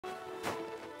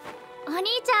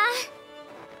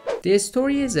The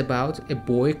story is about a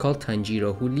boy called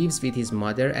Tanjiro who lives with his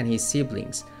mother and his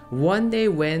siblings. One day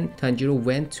when Tanjiro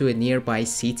went to a nearby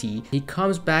city, he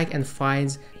comes back and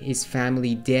finds his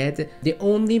family dead. The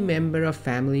only member of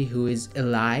family who is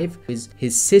alive is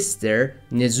his sister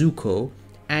Nezuko,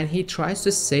 and he tries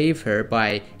to save her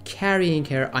by carrying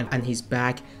her on his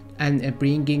back and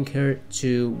bringing her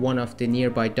to one of the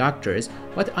nearby doctors.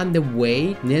 But on the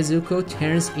way, Nezuko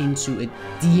turns into a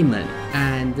demon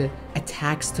and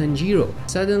attacks Tanjiro.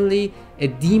 Suddenly, a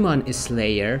demon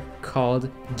slayer called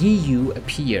Giyu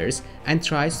appears and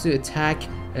tries to attack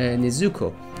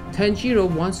Nezuko. Tanjiro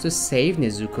wants to save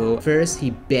Nezuko. First,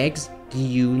 he begs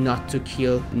Giyu not to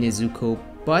kill Nezuko,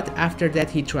 but after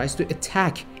that, he tries to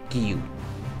attack Giyu.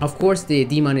 Of course, the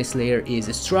demon slayer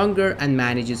is stronger and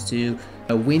manages to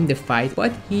win the fight,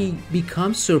 but he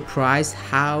becomes surprised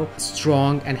how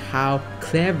strong and how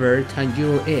clever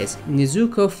Tanjiro is.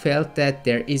 Nezuko felt that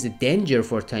there is a danger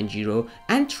for Tanjiro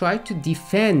and tried to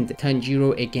defend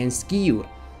Tanjiro against Giyu.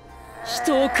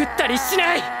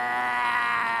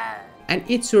 And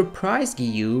it surprised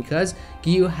Giyu because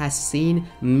Giyu has seen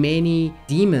many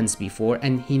demons before,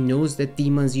 and he knows that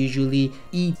demons usually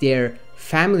eat their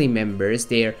family members,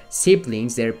 their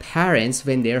siblings, their parents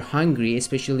when they're hungry,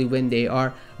 especially when they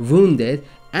are wounded.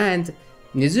 And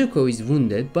Nezuko is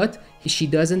wounded, but she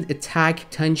doesn't attack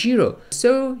Tanjiro.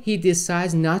 So he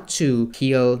decides not to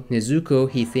kill Nezuko.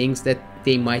 He thinks that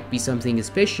they might be something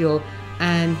special,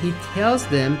 and he tells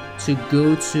them to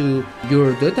go to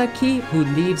Yorodotaki, who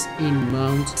lives in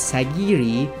Mount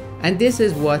Sagiri. And this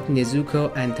is what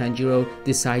Nezuko and Tanjiro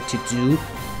decide to do.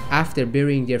 After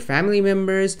burying their family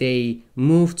members, they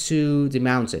move to the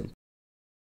mountain.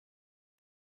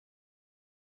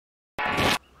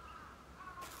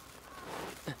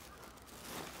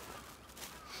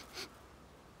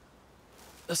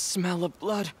 The smell of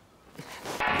blood.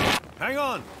 Hang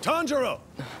on, Tanjiro!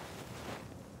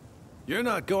 You're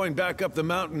not going back up the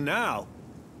mountain now.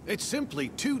 It's simply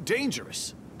too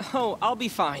dangerous. Oh, I'll be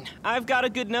fine. I've got a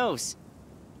good nose.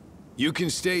 You can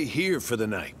stay here for the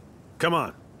night. Come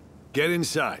on. Get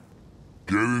inside.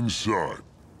 Get inside.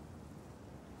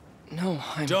 No,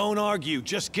 Don't argue,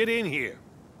 just get in here.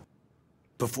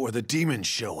 Before the demons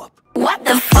show up. What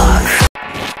the fuck?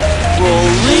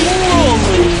 Rolling,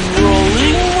 rolling,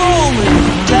 rolling,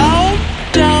 rolling. Down,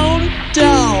 down,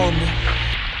 down.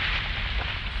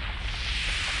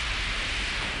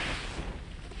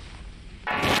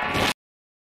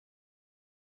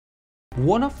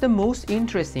 One of the most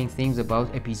interesting things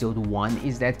about episode 1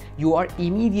 is that you are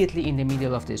immediately in the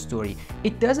middle of the story.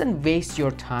 It doesn't waste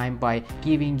your time by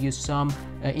giving you some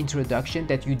introduction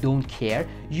that you don't care.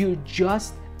 You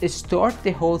just start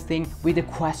the whole thing with a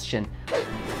question.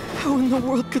 How in the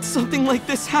world could something like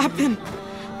this happen?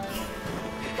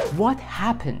 What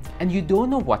happened? And you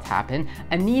don't know what happened,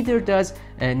 and neither does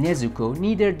Nezuko,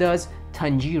 neither does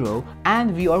Tanjiro,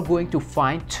 and we are going to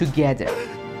find together.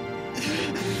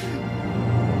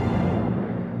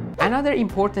 Another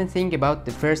important thing about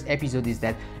the first episode is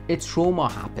that a trauma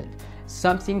happened.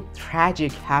 Something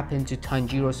tragic happened to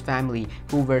Tanjiro's family,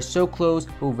 who were so close,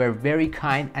 who were very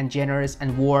kind and generous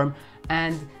and warm,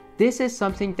 and this is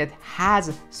something that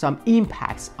has some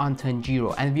impacts on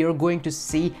Tanjiro, and we are going to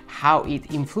see how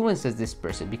it influences this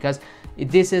person, because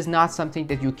this is not something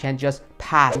that you can just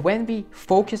pass. When we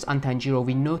focus on Tanjiro,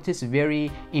 we notice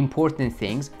very important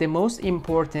things. The most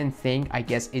important thing, I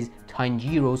guess, is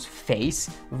Tanjiro's face.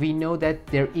 We know that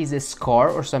there is a scar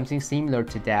or something similar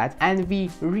to that, and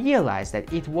we realize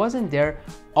that it wasn't there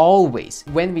always.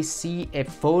 When we see a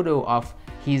photo of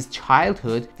his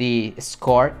childhood, the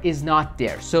scar is not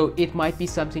there, so it might be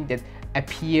something that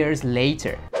appears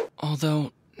later.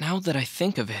 Although, now that I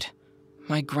think of it,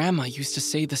 my grandma used to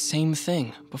say the same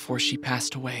thing before she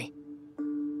passed away.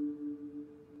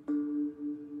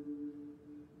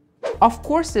 Of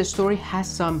course, the story has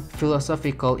some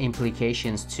philosophical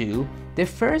implications too. The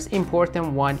first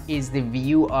important one is the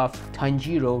view of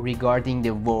Tanjiro regarding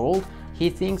the world.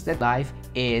 He thinks that life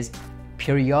is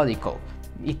periodical.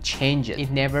 It changes. It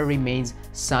never remains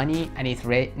sunny, and it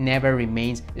never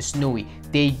remains snowy.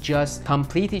 They just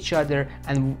complete each other,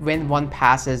 and when one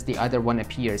passes, the other one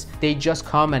appears. They just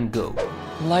come and go.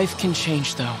 Life can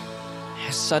change though,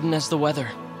 as sudden as the weather.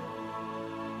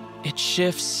 It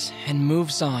shifts and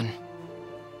moves on.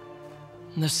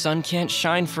 The sun can't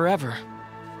shine forever,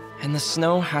 and the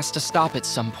snow has to stop at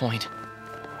some point.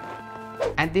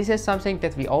 And this is something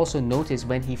that we also notice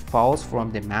when he falls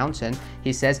from the mountain.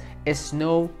 He says,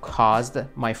 "Snow caused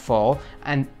my fall,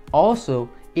 and also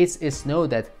it's a snow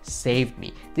that saved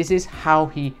me." This is how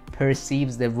he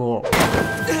perceives the world.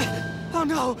 Oh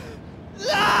no!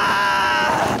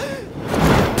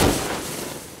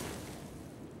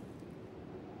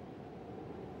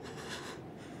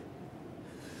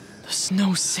 The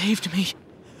snow saved me.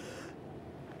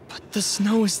 But the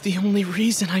snow is the only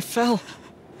reason I fell.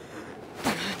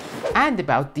 And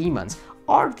about demons.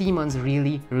 Are demons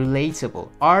really relatable?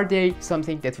 Are they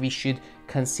something that we should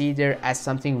consider as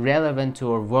something relevant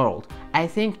to our world? I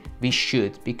think we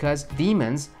should, because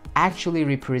demons actually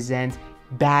represent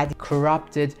bad,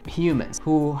 corrupted humans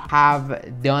who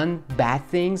have done bad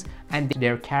things, and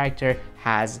their character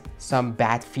has some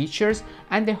bad features,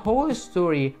 and the whole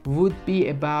story would be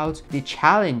about the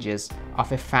challenges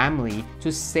of a family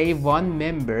to save one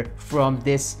member from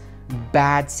this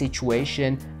bad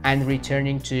situation and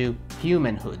returning to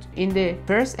humanhood. In the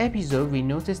first episode, we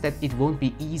noticed that it won't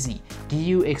be easy.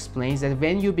 Gyu explains that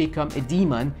when you become a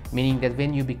demon, meaning that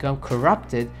when you become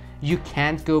corrupted, you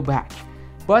can't go back.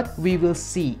 But we will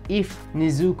see if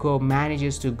Nezuko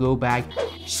manages to go back.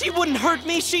 She wouldn't hurt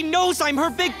me. She knows I'm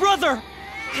her big brother.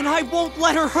 And I won't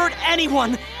let her hurt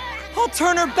anyone. I'll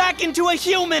turn her back into a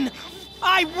human.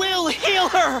 I will heal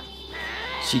her.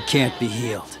 She can't be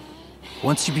healed.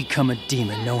 Once you become a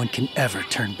demon, no one can ever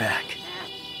turn back.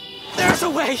 There's a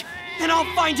way, and I'll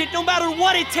find it no matter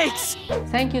what it takes.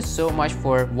 Thank you so much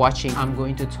for watching. I'm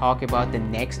going to talk about the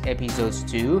next episodes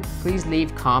too. Please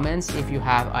leave comments if you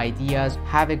have ideas.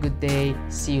 Have a good day.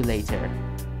 See you later.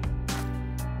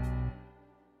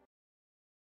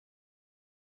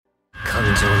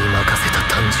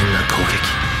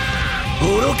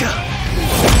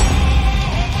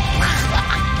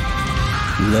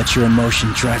 You let your emotion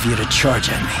drive you to charge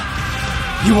at me.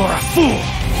 You are a fool!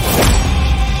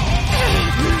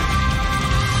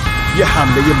 یه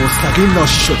حمله مستقیم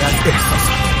ناشی شده از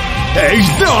احساسات. ای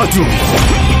زادو!